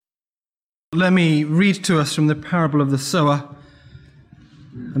Let me read to us from the parable of the sower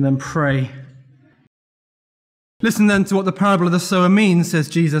and then pray. Listen then to what the parable of the sower means, says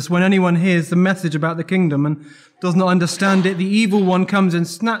Jesus. When anyone hears the message about the kingdom and does not understand it, the evil one comes and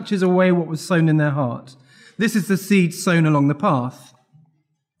snatches away what was sown in their heart. This is the seed sown along the path.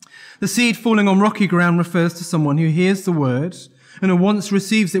 The seed falling on rocky ground refers to someone who hears the word and at once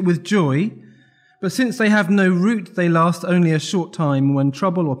receives it with joy. But since they have no root, they last only a short time. When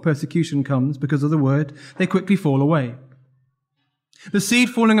trouble or persecution comes because of the word, they quickly fall away. The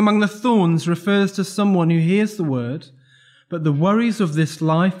seed falling among the thorns refers to someone who hears the word, but the worries of this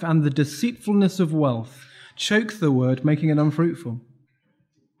life and the deceitfulness of wealth choke the word, making it unfruitful.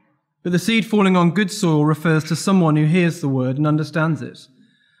 But the seed falling on good soil refers to someone who hears the word and understands it.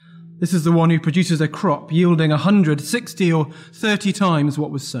 This is the one who produces a crop yielding 100, 60 or 30 times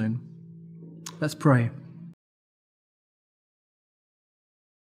what was sown. Let's pray.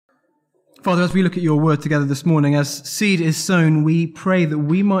 Father, as we look at your word together this morning, as seed is sown, we pray that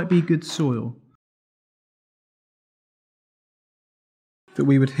we might be good soil. That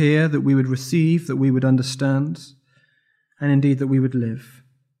we would hear, that we would receive, that we would understand, and indeed that we would live.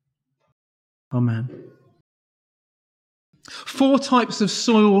 Amen. 4 types of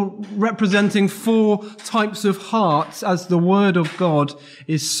soil representing 4 types of hearts as the word of God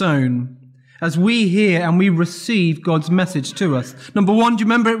is sown. As we hear and we receive God's message to us. Number 1, do you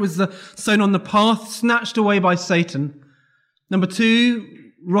remember it was the sown on the path, snatched away by Satan? Number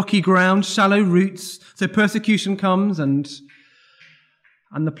 2, rocky ground, shallow roots. So persecution comes and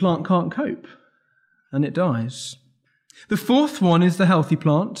the plant can't cope and it dies. The 4th one is the healthy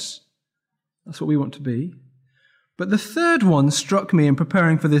plant. That's what we want to be. But the 3rd one struck me in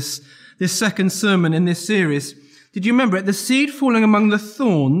preparing for this second sermon in this series. Did you remember it? The seed falling among the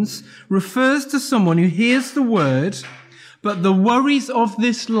thorns refers to someone who hears the word, but the worries of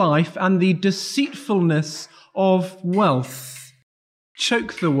this life and the deceitfulness of wealth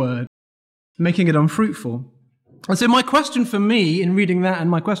choke the word, making it unfruitful. And so my question for me in reading that, and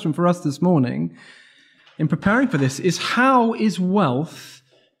my question for us this morning in preparing for this, is how is wealth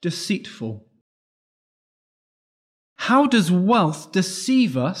deceitful? How does wealth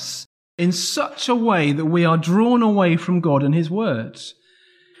deceive us in such a way that we are drawn away from God and his word?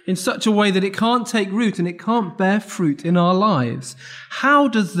 In such a way that it can't take root and it can't bear fruit in our lives? How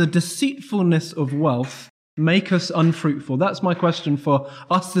does the deceitfulness of wealth make us unfruitful? That's my question for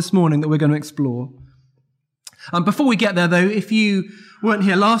us this morning that we're going to explore. Before we get there though, if you weren't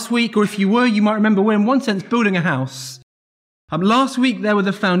here last week, or if you were, you might remember we're in one sense building a house. Last week there were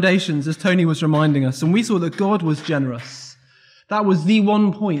the foundations, as Tony was reminding us, and we saw that God was generous. That was the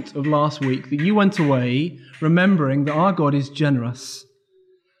one point of last week, that you went away remembering that our God is generous.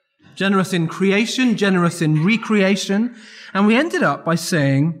 Generous in creation, generous in recreation. And we ended up by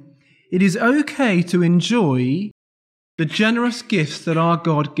saying it is okay to enjoy the generous gifts that our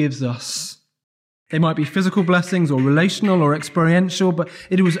God gives us. They might be physical blessings or relational or experiential, but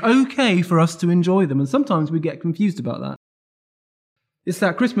it was okay for us to enjoy them. And sometimes we get confused about that. It's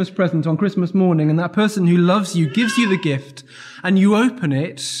that Christmas present on Christmas morning, and that person who loves you gives you the gift, and you open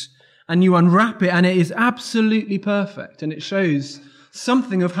it, and you unwrap it, and it is absolutely perfect, and it shows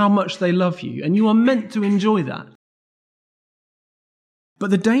something of how much they love you, and you are meant to enjoy that. But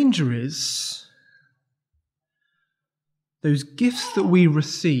the danger is those gifts that we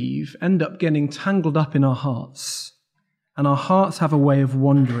receive end up getting tangled up in our hearts, and our hearts have a way of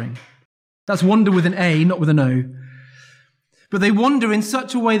wandering. That's wander with an A, not with an O. But they wander in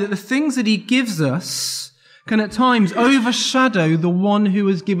such a way that the things that he gives us can at times overshadow the one who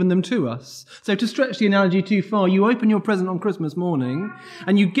has given them to us. So to stretch the analogy too far, you open your present on Christmas morning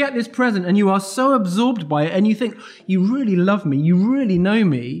and you get this present and you are so absorbed by it and you think, you really love me, you really know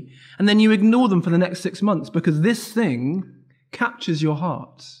me, and then you ignore them for the next 6 months because this thing captures your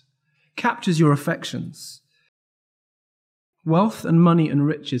heart, captures your affections. Wealth and money and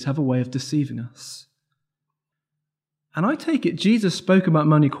riches have a way of deceiving us. And I take it Jesus spoke about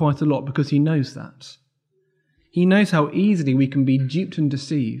money quite a lot because he knows that. He knows how easily we can be duped and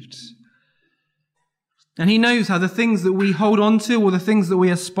deceived. And he knows how the things that we hold on to or the things that we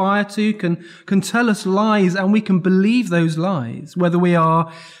aspire to can tell us lies, and we can believe those lies, whether we are,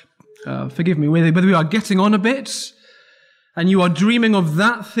 whether we are getting on a bit and you are dreaming of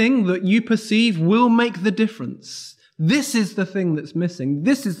that thing that you perceive will make the difference. This is the thing that's missing.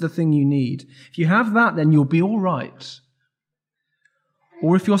 This is the thing you need. If you have that, then you'll be all right.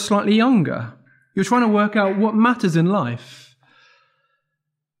 Or if you're slightly younger, you're trying to work out what matters in life,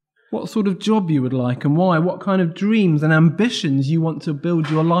 what sort of job you would like and why, what kind of dreams and ambitions you want to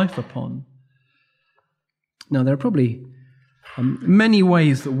build your life upon. Now, there are probably Many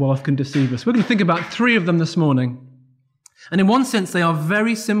ways that wealth can deceive us. We're going to think about 3 of them this morning. And in one sense, they are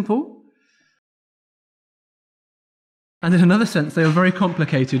very simple. And in another sense, they are very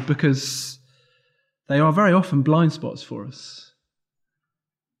complicated because they are very often blind spots for us.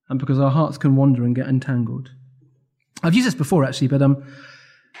 And because our hearts can wander and get entangled. I've used this before, actually, but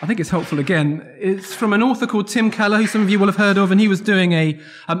I think it's helpful again. It's from an author called Tim Keller, who some of you will have heard of, and he was doing a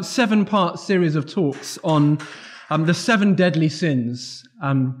 7-part series of talks on the 7 deadly sins,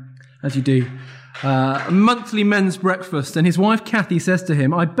 as you do. A monthly men's breakfast, and his wife Kathy says to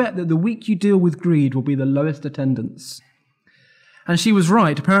him, "I bet that the week you deal with greed will be the lowest attendance." And she was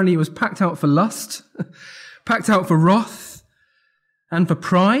right. Apparently it was packed out for lust, packed out for wrath, and for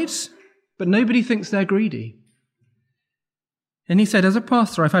pride, but nobody thinks they're greedy. And he said, as a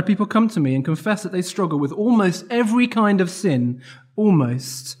pastor, I've had people come to me and confess that they struggle with almost every kind of sin,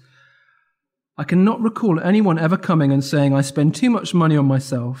 almost. I cannot recall anyone ever coming and saying, I spend too much money on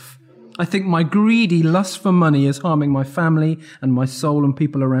myself. I think my greedy lust for money is harming my family and my soul and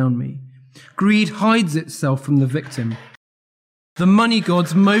people around me. Greed hides itself from the victim. The money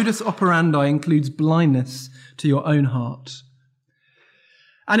god's modus operandi includes blindness to your own heart.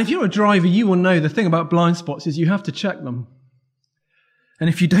 And if you're a driver, you will know the thing about blind spots is you have to check them. And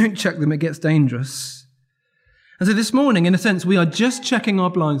if you don't check them, it gets dangerous. And so this morning, in a sense, we are just checking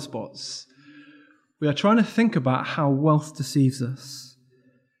our blind spots. We are trying to think about how wealth deceives us.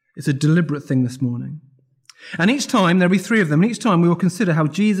 It's a deliberate thing this morning. And each time, there'll be 3 of them, and each time we will consider how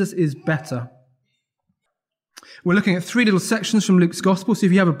Jesus is better. We're looking at 3 little sections from Luke's Gospel, so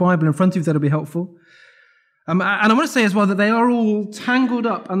if you have a Bible in front of you, that'll be helpful. And I want to say as well that they are all tangled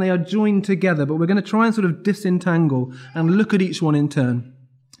up and they are joined together, but we're going to try and sort of disentangle and look at each one in turn.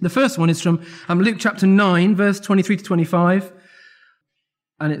 The first one is from Luke chapter 9, verse 23 to 25,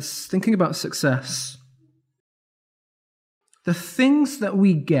 and it's thinking about success. The things that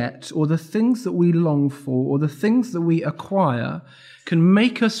we get, or the things that we long for, or the things that we acquire can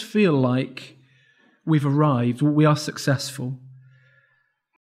make us feel like we've arrived, we are successful,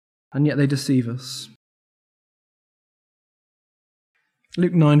 and yet they deceive us.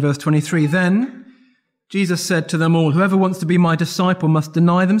 Luke 9, verse 23, Then Jesus said to them all, Whoever wants to be my disciple must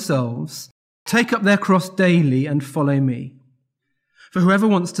deny themselves, take up their cross daily and follow me. For whoever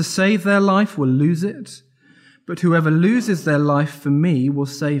wants to save their life will lose it, but whoever loses their life for me will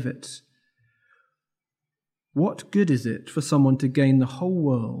save it. What good is it for someone to gain the whole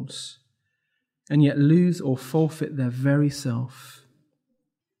world and yet lose or forfeit their very self?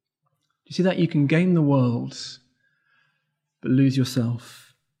 Do you see that? You can gain the world but lose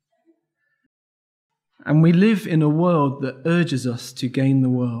yourself. And we live in a world that urges us to gain the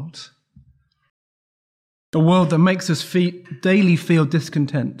world. A world that makes us daily feel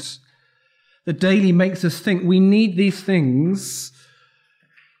discontent. That daily makes us think we need these things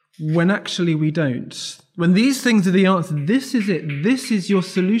when actually we don't. When these things are the answer, this is it, this is your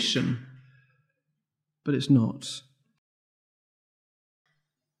solution. But it's not.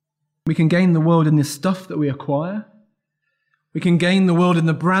 We can gain the world in the stuff that we acquire. We can gain the world in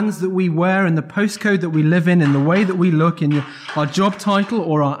the brands that we wear, in the postcode that we live in the way that we look, in our job title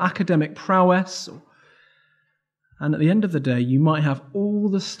or our academic prowess. And at the end of the day, you might have all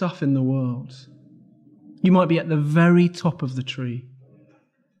the stuff in the world. You might be at the very top of the tree.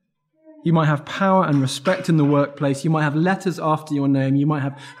 You might have power and respect in the workplace. You might have letters after your name. You might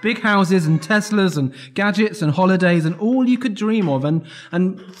have big houses and Teslas and gadgets and holidays and all you could dream of.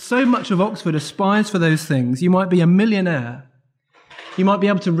 And so much of Oxford aspires for those things. You might be a millionaire. You might be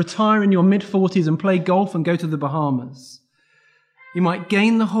able to retire in your mid-40s and play golf and go to the Bahamas. You might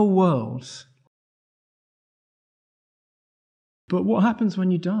gain the whole world. But what happens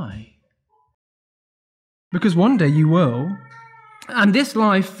when you die? Because one day you will. And this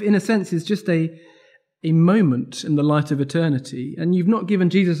life, in a sense, is just a moment in the light of eternity. And you've not given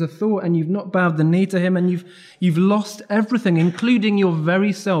Jesus a thought, and you've not bowed the knee to him, and you've lost everything, including your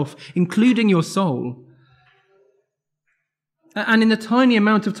very self, including your soul. And in the tiny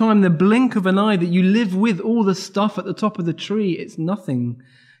amount of time, the blink of an eye that you live with all the stuff at the top of the tree, it's nothing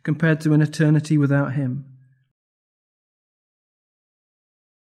compared to an eternity without him.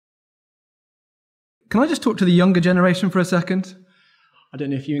 Can I just talk to the younger generation for a second? I don't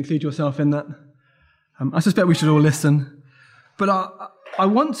know if you include yourself in that. I suspect we should all listen. But I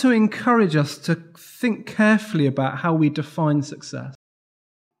want to encourage us to think carefully about how we define success.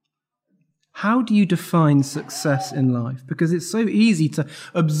 How do you define success in life? Because it's so easy to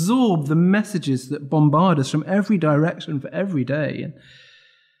absorb the messages that bombard us from every direction for every day.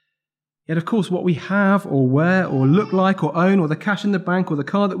 Yet, of course, what we have or wear or look like or own or the cash in the bank or the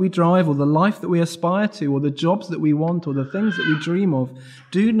car that we drive or the life that we aspire to or the jobs that we want or the things that we dream of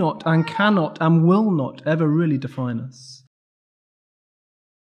do not and cannot and will not ever really define us.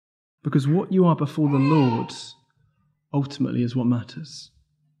 Because what you are before the Lord ultimately is what matters.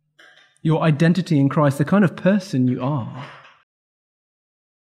 Your identity in Christ, the kind of person you are.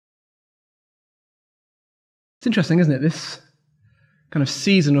 It's interesting, isn't it? This kind of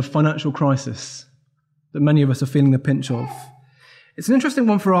season of financial crisis that many of us are feeling the pinch of. It's an interesting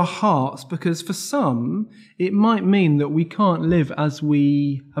one for our hearts because for some, it might mean that we can't live as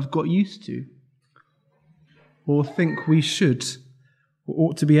we have got used to or think we should or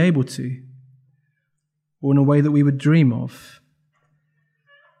ought to be able to or in a way that we would dream of.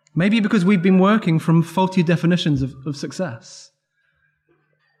 Maybe because we've been working from faulty definitions of success.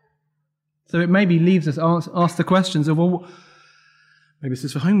 So it maybe leaves us ask the questions of, well, maybe this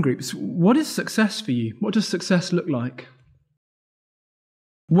is for home groups. What is success for you? What does success look like?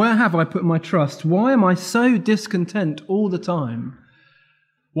 Where have I put my trust? Why am I so discontent all the time?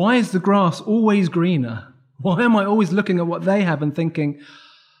 Why is the grass always greener? Why am I always looking at what they have and thinking,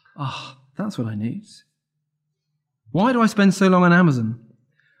 that's what I need? Why do I spend so long on Amazon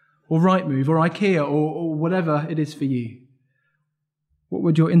or Rightmove or IKEA or whatever it is for you? What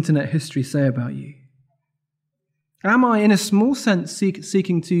would your internet history say about you? Am I, in a small sense,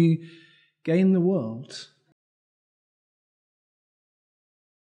 seeking to gain the world?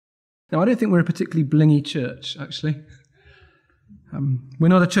 Now, I don't think we're a particularly blingy church, actually. We're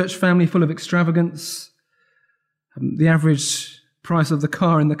not a church family full of extravagance. The average price of the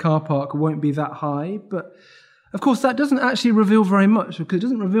car in the car park won't be that high. But, of course, that doesn't actually reveal very much because it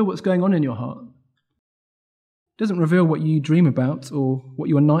doesn't reveal what's going on in your heart. It doesn't reveal what you dream about or what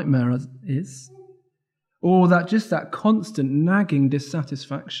your nightmare is. Or that constant nagging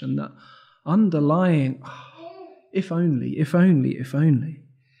dissatisfaction, that underlying, if only, if only, if only.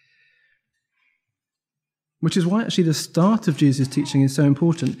 Which is why actually the start of Jesus' teaching is so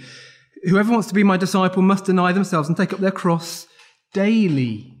important. Whoever wants to be my disciple must deny themselves and take up their cross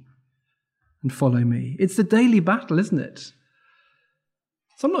daily and follow me. It's the daily battle, isn't it?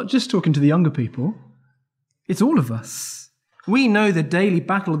 So I'm not just talking to the younger people. It's all of us. We know the daily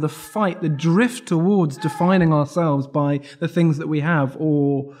battle, the fight, the drift towards defining ourselves by the things that we have,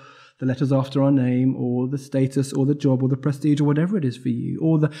 or the letters after our name, or the status, or the job, or the prestige, or whatever it is for you,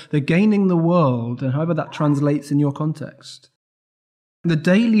 or the gaining the world, and however that translates in your context. The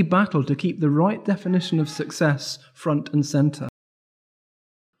daily battle to keep the right definition of success front and centre.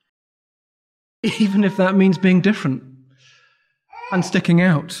 Even if that means being different and sticking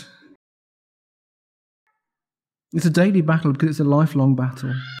out. It's a daily battle because it's a lifelong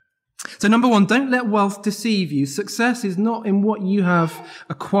battle. So 1, don't let wealth deceive you. Success is not in what you have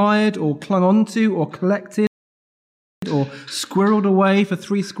acquired or clung onto or collected or squirreled away for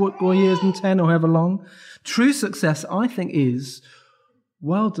 3 years and 10 or however long. True success, I think, is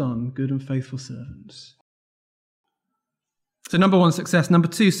well done, good and faithful servant. So 1, success.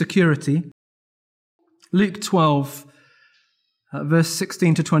 2, security. Luke 12, verse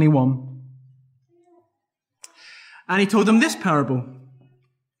 16 to 21. And he told them this parable.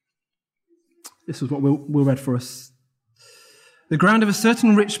 This is what Will read for us. The ground of a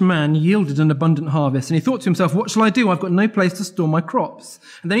certain rich man yielded an abundant harvest. And he thought to himself, what shall I do? I've got no place to store my crops.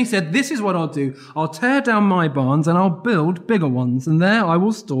 And then he said, this is what I'll do. I'll tear down my barns and I'll build bigger ones. And there I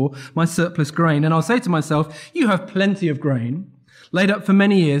will store my surplus grain. And I'll say to myself, you have plenty of grain laid up for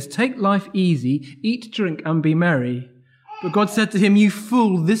many years. Take life easy, eat, drink, and be merry. But God said to him, you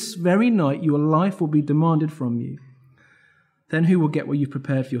fool, this very night your life will be demanded from you. Then who will get what you've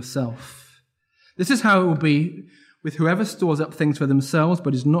prepared for yourself? This is how it will be with whoever stores up things for themselves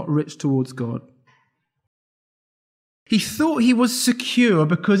but is not rich towards God. He thought he was secure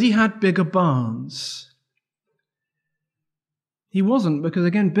because he had bigger barns. He wasn't, because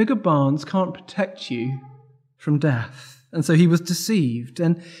again, bigger barns can't protect you from death. And so he was deceived.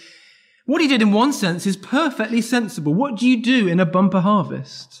 And what he did in one sense is perfectly sensible. What do you do in a bumper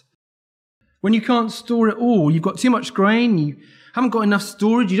harvest? When you can't store it all, you've got too much grain, you haven't got enough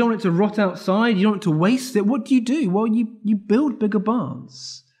storage, you don't want it to rot outside, you don't want it to waste it. What do? Well, you build bigger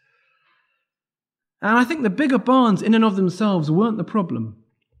barns. And I think the bigger barns in and of themselves weren't the problem.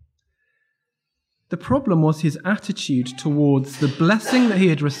 The problem was his attitude towards the blessing that he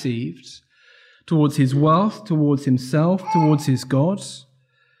had received, towards his wealth, towards himself, towards his God.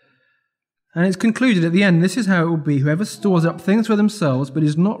 And it's concluded at the end, this is how it will be, whoever stores up things for themselves but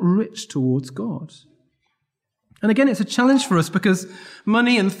is not rich towards God. And again, it's a challenge for us because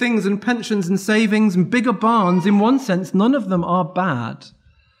money and things and pensions and savings and bigger barns, in one sense, none of them are bad.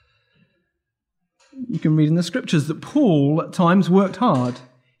 You can read in the scriptures that Paul at times worked hard.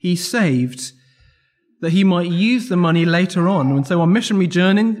 He saved that he might use the money later on. And so on missionary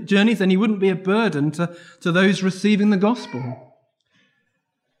journeys, then he wouldn't be a burden to those receiving the gospel.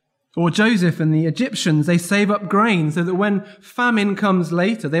 Or Joseph and the Egyptians, they save up grain so that when famine comes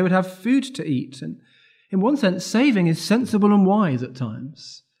later, they would have food to eat. And in one sense, saving is sensible and wise at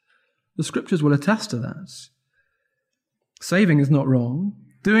times. The scriptures will attest to that. Saving is not wrong.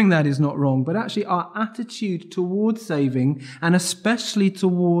 Doing that is not wrong. But actually our attitude towards saving, and especially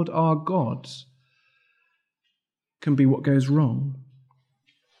toward our God, can be what goes wrong.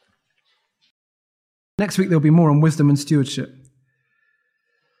 Next week there'll be more on wisdom and stewardship.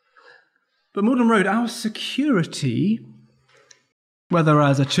 But Magdalen Road, our security, whether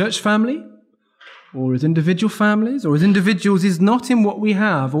as a church family, or as individual families, or as individuals, is not in what we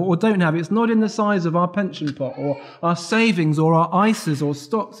have or don't have. It's not in the size of our pension pot, or our savings, or our ISAs, or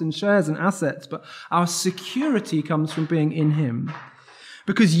stocks and shares and assets, but our security comes from being in him.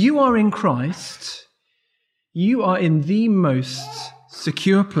 Because you are in Christ, you are in the most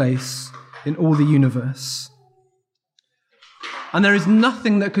secure place in all the universe. And there is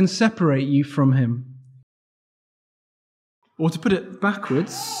nothing that can separate you from him. Or to put it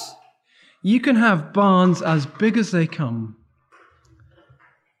backwards, you can have barns as big as they come,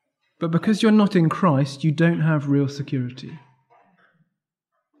 but because you're not in Christ, you don't have real security.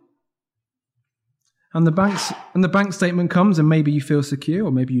 And the bank statement comes, and maybe you feel secure,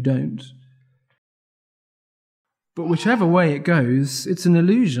 or maybe you don't. But whichever way it goes, it's an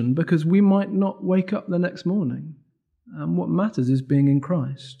illusion, because we might not wake up the next morning. And what matters is being in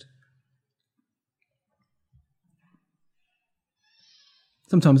Christ.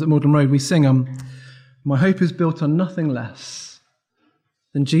 Sometimes at Magdalen Road we sing, my hope is built on nothing less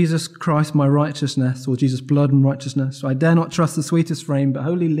than Jesus Christ my righteousness, or Jesus' blood and righteousness. I dare not trust the sweetest frame, but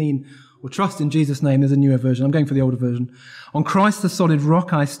wholly lean or trust in Jesus' name. There's a newer version. I'm going for the older version. On Christ the solid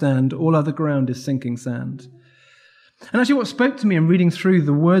rock I stand, all other ground is sinking sand. And actually what spoke to me in reading through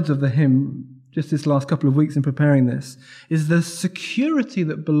the words of the hymn just this last couple of weeks in preparing this is the security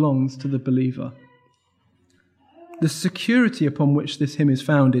that belongs to the believer. The security upon which this hymn is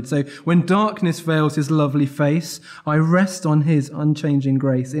founded. So when darkness veils his lovely face, I rest on his unchanging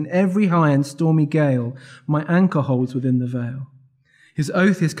grace. In every high and stormy gale, my anchor holds within the veil. His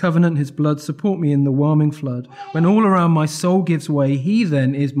oath, his covenant, his blood support me in the whelming flood. When all around my soul gives way, he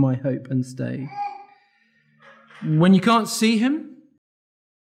then is my hope and stay. When you can't see him,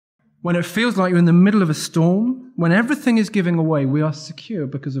 when it feels like you're in the middle of a storm, when everything is giving away, we are secure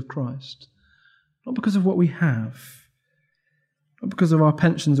because of Christ. Not because of what we have, not because of our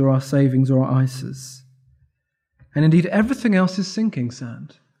pensions or our savings or our ISAs. And indeed, everything else is sinking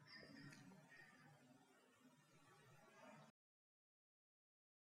sand.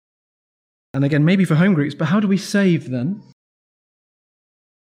 And again, maybe for home groups, but how do we save then?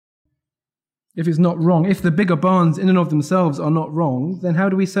 If it's not wrong, if the bigger barns in and of themselves are not wrong, then how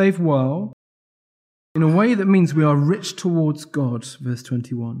do we save? Well, in a way that means we are rich towards God, verse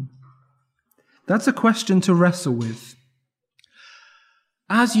 21. That's a question to wrestle with.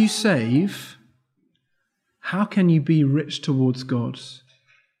 As you save, how can you be rich towards God?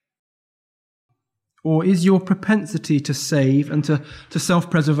 Or is your propensity to save and to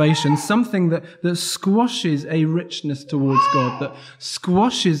self-preservation something that squashes a richness towards God, that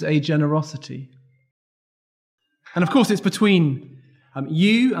squashes a generosity? And of course, it's between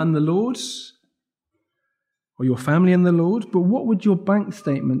you and the Lord, or your family and the Lord, but what would your bank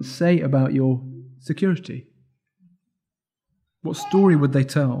statement say about your security? What story would they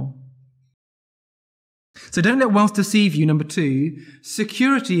tell? So don't let wealth deceive you. Number 2,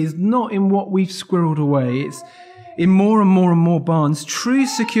 security is not in what we've squirreled away. It's in more and more and more barns. True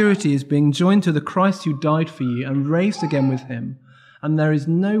security is being joined to the Christ who died for you and raised again with him. And there is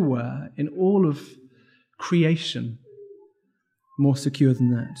nowhere in all of creation more secure than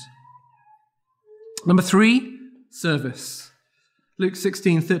that. Number 3, service. Luke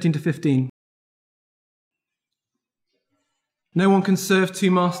 16:13-15. No one can serve 2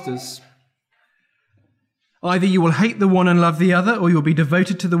 masters. Either you will hate the one and love the other, or you'll be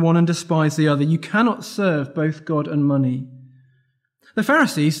devoted to the one and despise the other. You cannot serve both God and money. The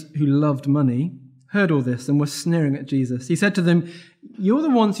Pharisees, who loved money, heard all this and were sneering at Jesus. He said to them, you're the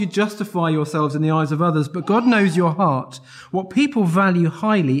ones who justify yourselves in the eyes of others, but God knows your heart. What people value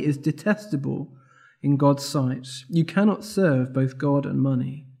highly is detestable in God's sight. You cannot serve both God and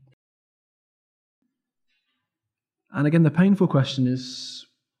money. And again, the painful question is,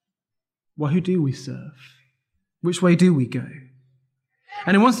 well, who do we serve? Which way do we go?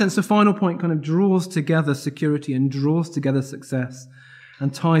 And in one sense, the final point kind of draws together security and draws together success.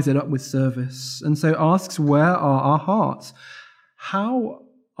 and ties it up with service. And so asks, where are our hearts? How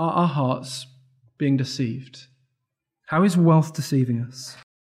are our hearts being deceived? How is wealth deceiving us?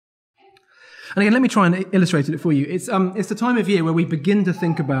 And again, let me try and illustrate it for you. It's the time of year where we begin to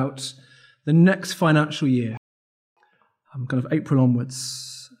think about the next financial year, kind of April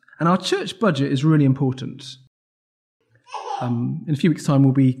onwards. And our church budget is really important. In a few weeks' time,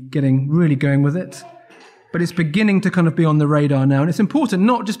 we'll be getting really going with it. But it's beginning to kind of be on the radar now. And it's important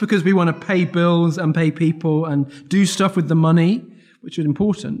not just because we want to pay bills and pay people and do stuff with the money, which is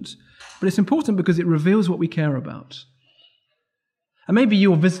important, but it's important because it reveals what we care about. And maybe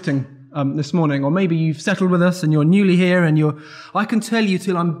you're visiting this morning, or maybe you've settled with us and you're newly here, and I can tell you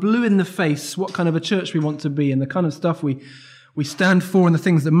till I'm blue in the face what kind of a church we want to be and the kind of stuff we stand for and the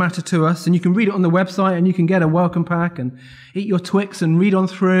things that matter to us. And you can read it on the website, and you can get a welcome pack and eat your Twix and read on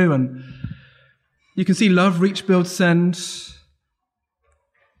through, and you can see love, reach, build, send.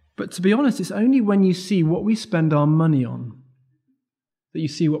 But to be honest, it's only when you see what we spend our money on that you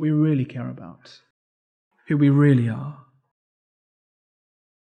see what we really care about, who we really are.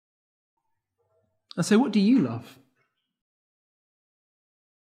 And so what do you love?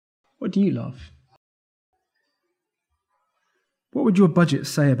 What do you love? What would your budget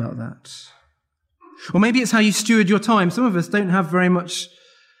say about that? Or maybe it's how you steward your time. Some of us don't have very much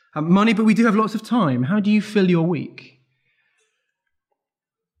money, but we do have lots of time. How do you fill your week?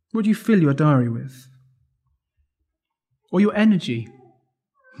 What do you fill your diary with? Or your energy?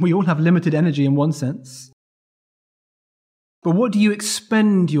 We all have limited energy in one sense. But what do you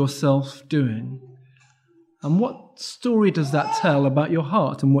expend yourself doing? And what story does that tell about your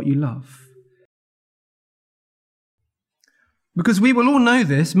heart and what you love? Because we will all know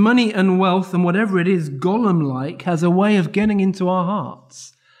this, money and wealth and whatever it is, Gollum-like, has a way of getting into our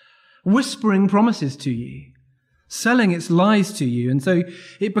hearts, whispering promises to you, selling its lies to you. And so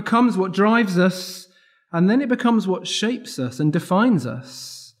it becomes what drives us, and then it becomes what shapes us and defines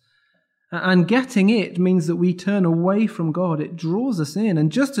us. And getting it means that we turn away from God. It draws us in.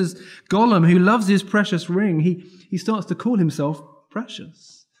 And just as Gollum, who loves his precious ring, he starts to call himself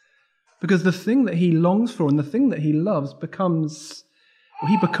precious. Because the thing that he longs for and the thing that he loves becomes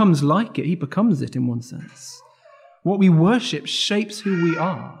like it. He becomes it in one sense. What we worship shapes who we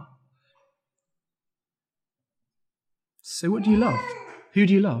are. So what do you love? Who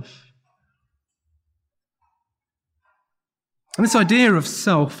do you love? And this idea of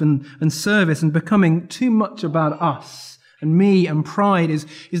self and service and becoming too much about us and me and pride is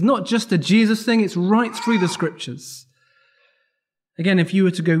not just a Jesus thing, it's right through the scriptures. Again, if you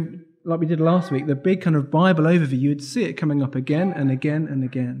were to go, like we did last week, the big kind of Bible overview, you'd see it coming up again and again and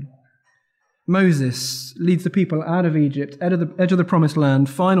again. Moses leads the people out of Egypt, edge of the promised land,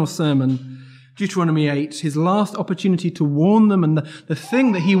 final sermon, Deuteronomy 8, his last opportunity to warn them, and the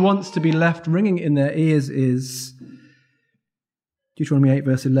thing that he wants to be left ringing in their ears is Deuteronomy 8,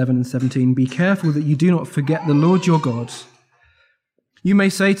 verse 11 and 17, "Be careful that you do not forget the Lord your God. You may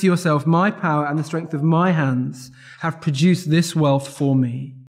say to yourself, my power and the strength of my hands have produced this wealth for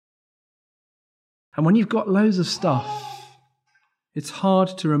me." And when you've got loads of stuff, it's hard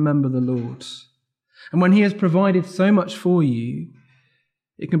to remember the Lord. And when he has provided so much for you,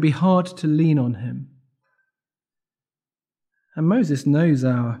 it can be hard to lean on him. And Moses knows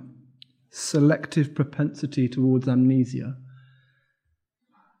our selective propensity towards amnesia.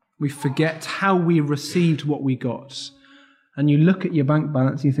 We forget how we received what we got. And you look at your bank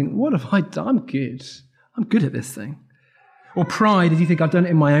balance and you think, what have I done? I'm good. I'm good at this thing. Or pride, as you think, I've done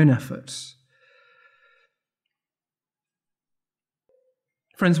it in my own efforts.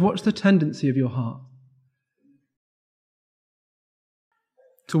 Friends, what's the tendency of your heart?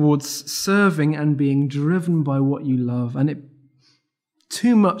 Towards serving and being driven by what you love, and it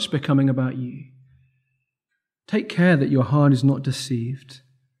too much becoming about you. Take care that your heart is not deceived.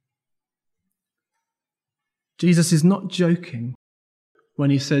 Jesus is not joking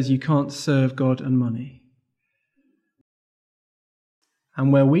when he says you can't serve God and money.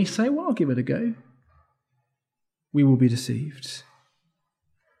 And where we say, well, I'll give it a go, we will be deceived.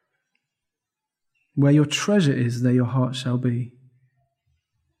 Where your treasure is, there your heart shall be.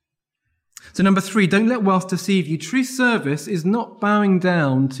 So number 3, don't let wealth deceive you. True service is not bowing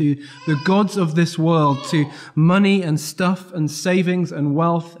down to the gods of this world, to money and stuff and savings and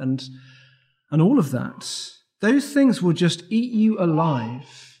wealth and all of that. Those things will just eat you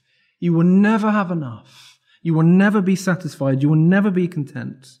alive. You will never have enough. You will never be satisfied. You will never be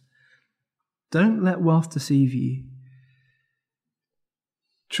content. Don't let wealth deceive you.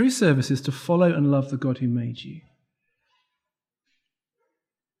 True service is to follow and love the God who made you.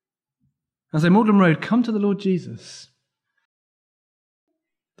 As a Magdalen Road, come to the Lord Jesus.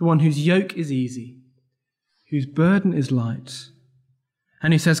 the one whose yoke is easy, whose burden is light,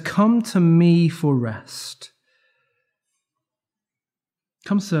 and who says, "Come to me for rest."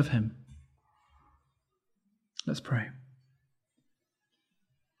 Come serve him. Let's pray.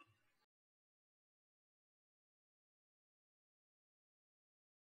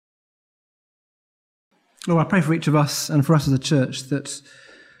 Lord, I pray for each of us and for us as a church that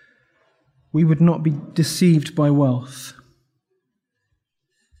we would not be deceived by wealth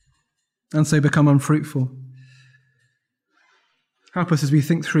and so become unfruitful. Help us as we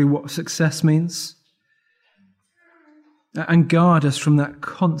think through what success means, and guard us from that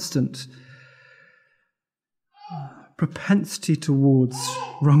constant propensity towards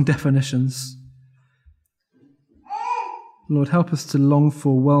wrong definitions. Lord, help us to long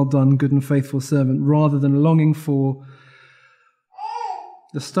for "well done, good and faithful servant," rather than longing for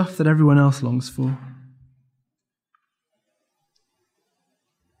the stuff that everyone else longs for.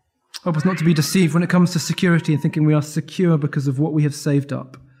 Help us not to be deceived when it comes to security and thinking we are secure because of what we have saved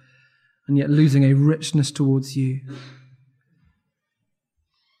up, and yet losing a richness towards you.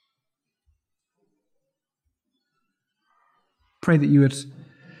 Pray that you would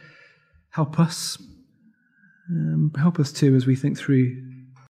help us. Help us too as we think through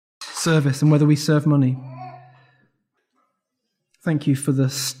service and whether we serve money. Thank you for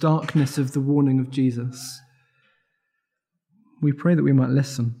the starkness of the warning of Jesus. We pray that we might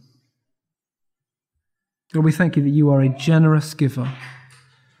listen. Lord, we thank you that you are a generous giver.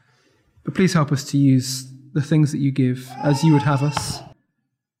 But please help us to use the things that you give as you would have us.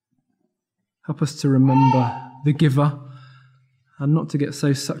 Help us to remember the giver and not to get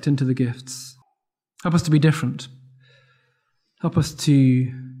so sucked into the gifts. Help us to be different. Help us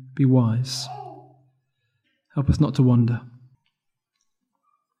to be wise. Help us not to wander.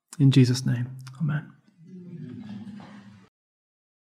 In Jesus' name, amen.